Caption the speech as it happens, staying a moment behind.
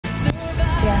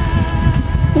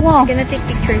Wow. Gonna take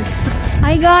pictures.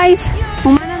 Hi guys!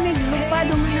 Umanamig. Lupad,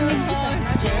 umanamig.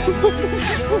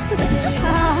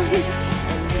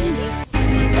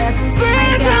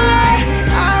 Hi guys!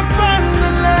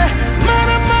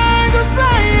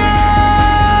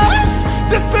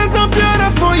 This is a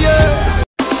beautiful year.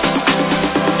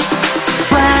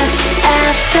 What's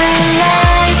after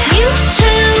life? You,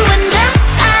 who, and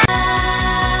I.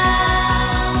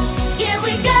 Here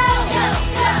we go, go,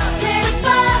 go. Let it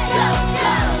fly, go,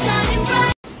 go. Shining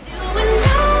bright. You and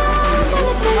I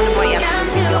gonna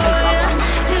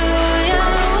to you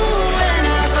when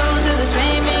I go to the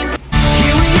swimming.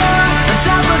 Here we are, on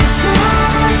top of the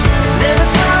stars. Never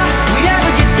thought we'd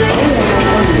ever get this.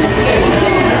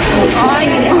 Ay,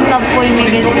 ang love ko yung may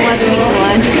gusto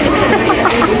matulikuan.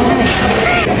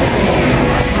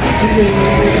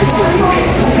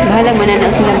 Bahalang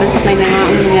mananang sila bantak na yung mga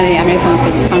nangyari ang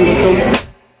panggutom.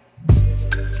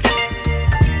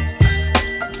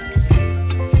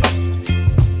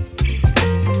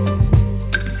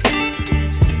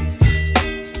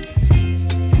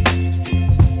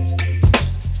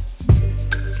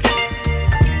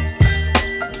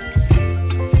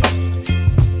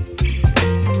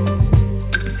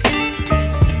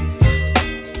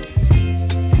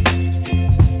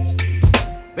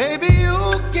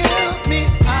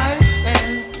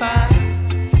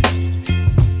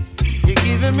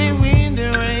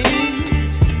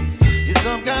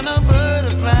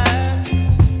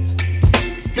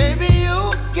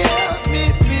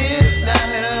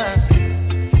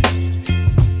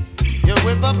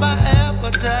 My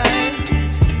appetite,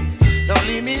 don't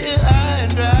leave me here high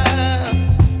and dry.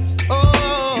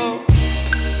 Oh,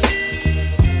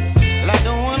 well, I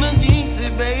don't wanna jinx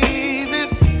it,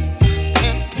 baby,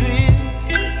 and twist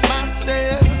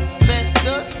myself at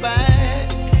the spine.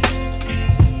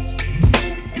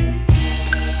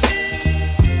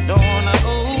 Don't wanna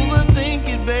overthink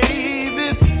it,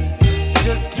 baby. It's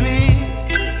just twist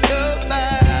your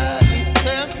body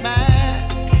and mine.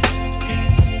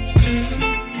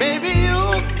 Baby,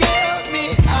 you give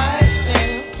me ice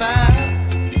and fire.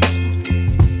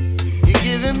 You're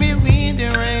giving me wind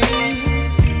and rain.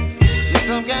 You're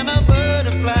some kind of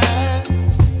butterfly.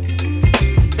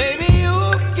 Baby, you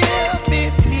give me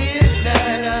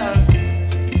midnight.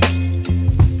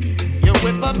 You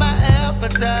whip up my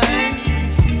appetite.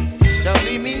 Don't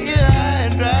leave me here high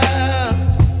and dry.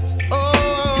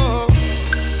 Oh,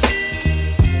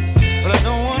 but I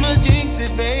don't wanna jinx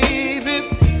it, baby.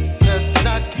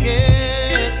 Not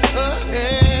get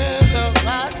ahead of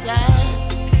my time.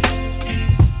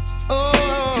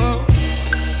 Oh,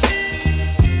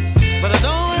 but I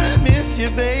don't wanna miss you,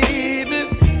 baby.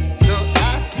 So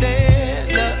I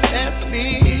stand up and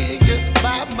speak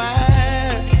my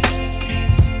mind.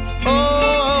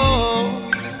 Oh.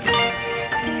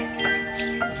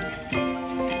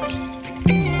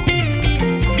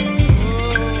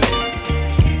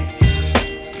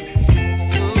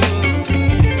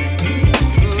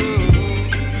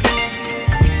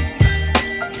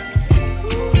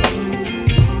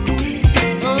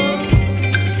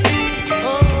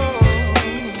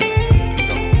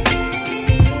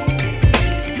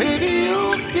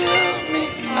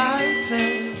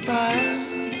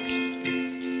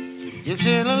 You're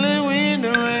chilling wind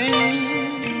and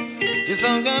rain. You're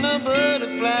some kind of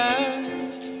butterfly.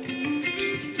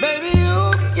 Baby,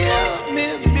 you give me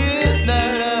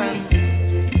midnight.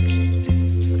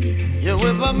 You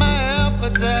whip up my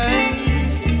appetite.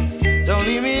 Don't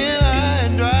leave me here high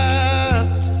and dry.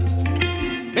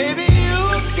 Baby, you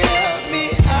give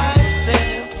me ice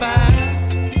and fire.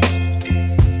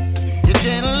 You're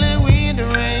channeling wind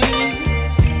and rain.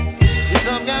 You're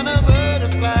some kind of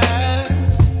butterfly.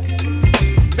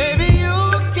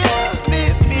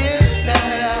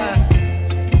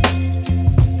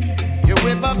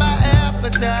 My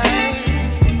appetite.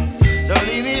 Don't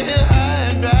leave me here high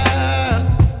and dry.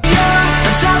 You're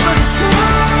on top of the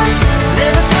stars.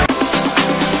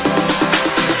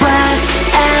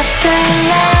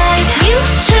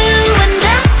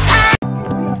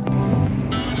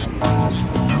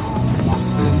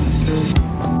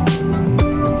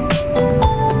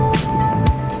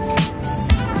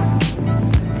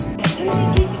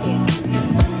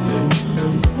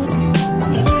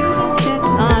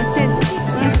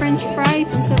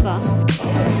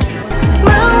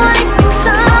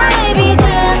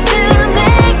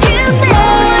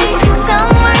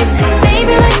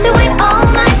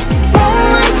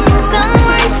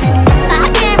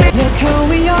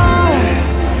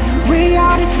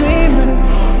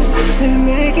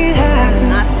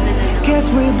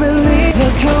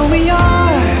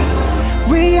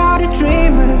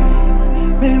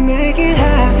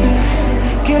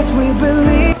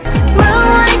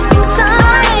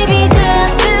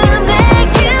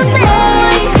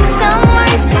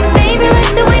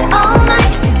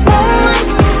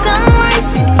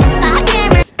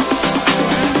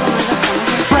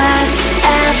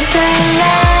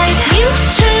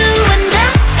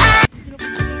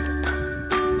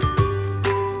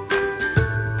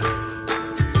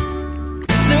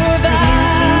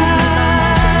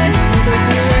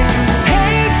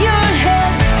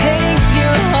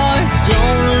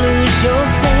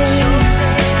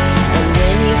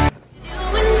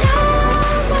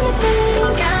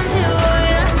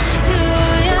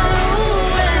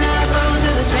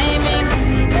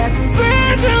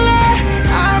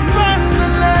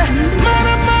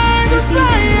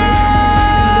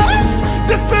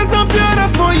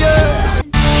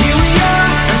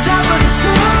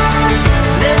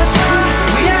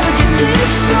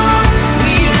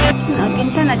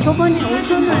 저번에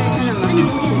 5천 원에 하나만.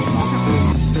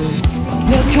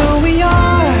 Look who we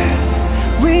are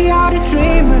the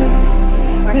dreamers.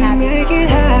 We're We happy. make it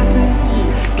happen.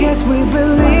 Guess we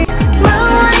believe.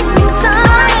 Moonlight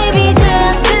sunrise, baby,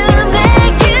 just to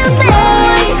make you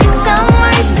stay.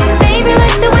 Sunrise, baby,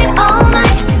 let's do it all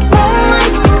night.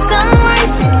 Moonlight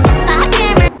sunrise, I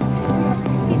can't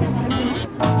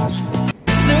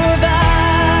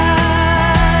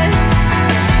survive.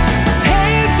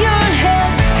 Take your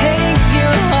head, take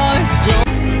your heart.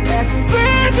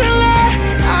 Excellently,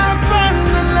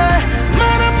 abundantly,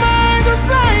 my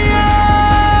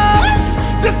desires.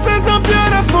 This is a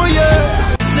beautiful year.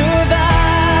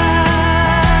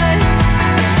 Survive.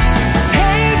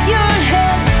 Take your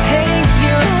head, take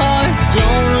your heart.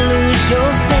 Don't lose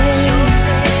your faith.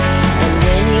 And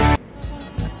when you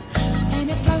And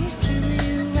it flows through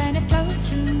you, and it flows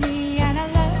through me, and I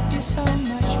love you so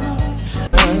much more.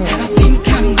 And I think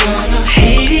I'm gonna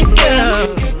hate it, girl.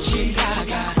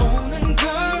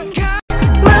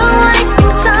 Moonlight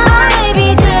sunrise, baby,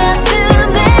 just to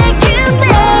make you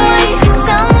stay.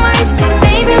 Sunrise,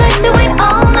 baby, let's do it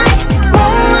all night.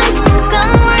 Moonlight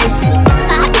sunrise,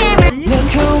 I can't Look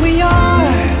who we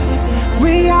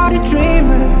are the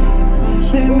dreamers.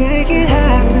 We make it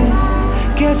happen.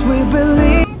 Guess we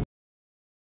believe.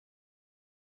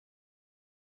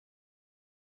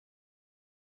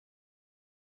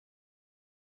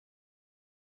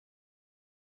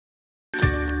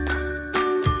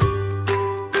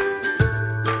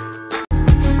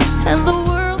 and the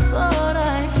world thought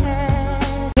I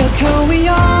had. Look who we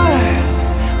are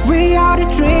the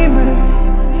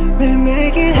dreamers. We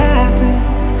make it happen.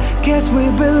 Guess we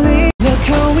believe. Look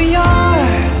who we are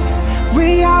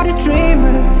the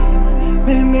dreamers.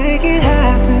 We make it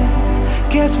happen.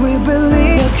 Guess we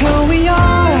believe. Look who we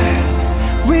are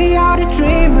the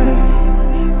dreamers.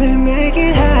 We make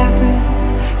it happen.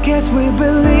 Guess we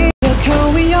believe. Look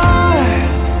who we are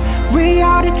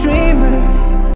the dreamers.